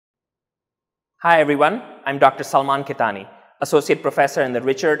Hi everyone, I'm Dr. Salman Khetani, Associate Professor in the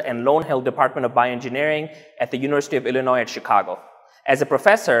Richard and Lone Hill Department of Bioengineering at the University of Illinois at Chicago. As a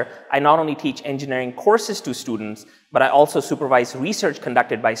professor, I not only teach engineering courses to students, but I also supervise research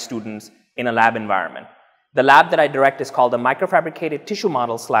conducted by students in a lab environment. The lab that I direct is called the Microfabricated Tissue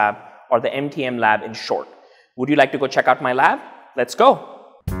Models Lab, or the MTM Lab in short. Would you like to go check out my lab? Let's go.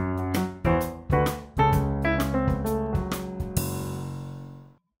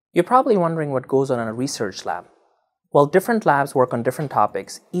 You're probably wondering what goes on in a research lab. Well, different labs work on different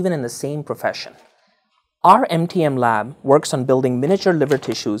topics, even in the same profession. Our MTM lab works on building miniature liver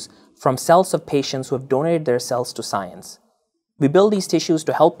tissues from cells of patients who have donated their cells to science. We build these tissues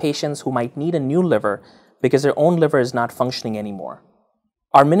to help patients who might need a new liver because their own liver is not functioning anymore.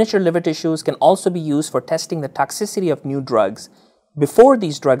 Our miniature liver tissues can also be used for testing the toxicity of new drugs before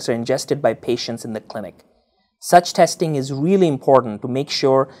these drugs are ingested by patients in the clinic. Such testing is really important to make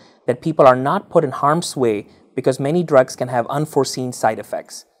sure that people are not put in harm's way because many drugs can have unforeseen side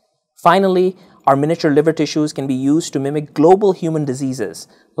effects. Finally, our miniature liver tissues can be used to mimic global human diseases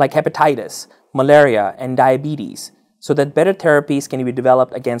like hepatitis, malaria, and diabetes so that better therapies can be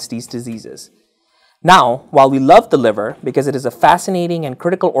developed against these diseases. Now, while we love the liver because it is a fascinating and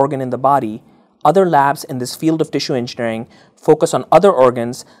critical organ in the body, other labs in this field of tissue engineering focus on other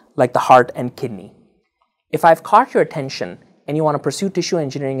organs like the heart and kidney. If I've caught your attention and you want to pursue tissue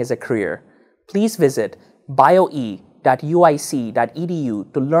engineering as a career, please visit bioe.uic.edu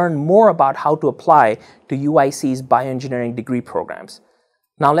to learn more about how to apply to UIC's bioengineering degree programs.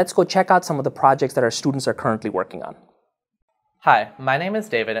 Now let's go check out some of the projects that our students are currently working on. Hi, my name is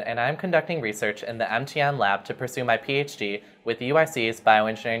David and I'm conducting research in the MTM Lab to pursue my PhD with UIC's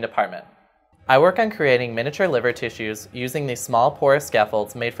Bioengineering Department. I work on creating miniature liver tissues using these small porous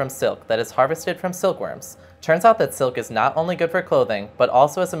scaffolds made from silk that is harvested from silkworms. Turns out that silk is not only good for clothing, but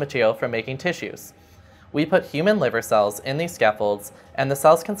also as a material for making tissues. We put human liver cells in these scaffolds, and the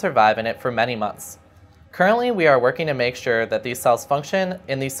cells can survive in it for many months. Currently, we are working to make sure that these cells function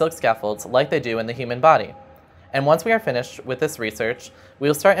in these silk scaffolds like they do in the human body. And once we are finished with this research, we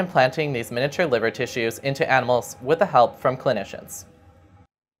will start implanting these miniature liver tissues into animals with the help from clinicians.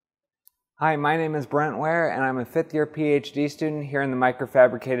 Hi, my name is Ware, and I'm a fifth-year PhD student here in the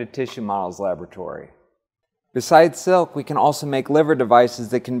Microfabricated Tissue Models Laboratory. Besides silk, we can also make liver devices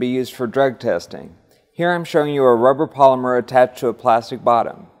that can be used for drug testing. Here I'm showing you a rubber polymer attached to a plastic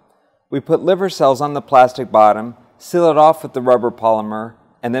bottom. We put liver cells on the plastic bottom, seal it off with the rubber polymer,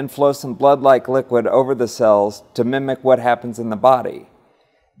 and then flow some blood-like liquid over the cells to mimic what happens in the body.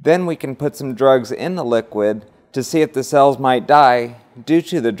 Then we can put some drugs in the liquid to see if the cells might die due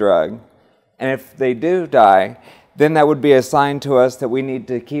to the drug. And if they do die, then that would be a sign to us that we need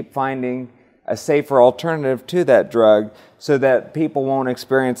to keep finding a safer alternative to that drug so that people won't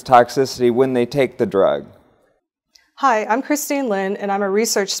experience toxicity when they take the drug. Hi, I'm Christine Lin, and I'm a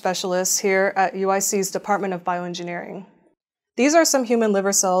research specialist here at UIC's Department of Bioengineering. These are some human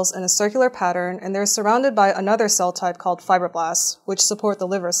liver cells in a circular pattern, and they're surrounded by another cell type called fibroblasts, which support the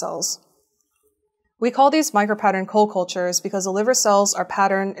liver cells. We call these micropattern co-cultures because the liver cells are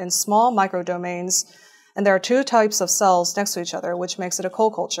patterned in small microdomains, and there are two types of cells next to each other, which makes it a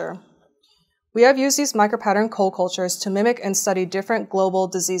co-culture. We have used these micropattern co-cultures to mimic and study different global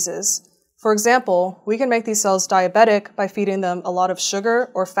diseases. For example, we can make these cells diabetic by feeding them a lot of sugar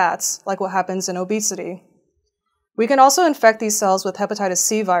or fats, like what happens in obesity. We can also infect these cells with hepatitis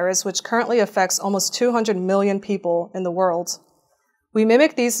C virus, which currently affects almost 200 million people in the world. We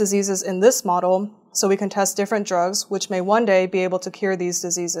mimic these diseases in this model so we can test different drugs, which may one day be able to cure these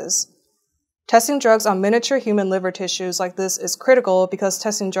diseases. Testing drugs on miniature human liver tissues like this is critical because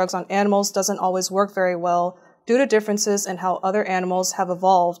testing drugs on animals doesn't always work very well due to differences in how other animals have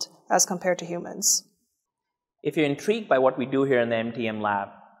evolved as compared to humans. If you're intrigued by what we do here in the MTM Lab,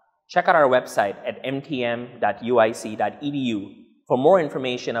 check out our website at mtm.uic.edu for more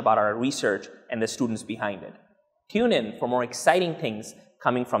information about our research and the students behind it. Tune in for more exciting things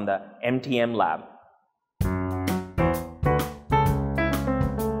coming from the MTM Lab.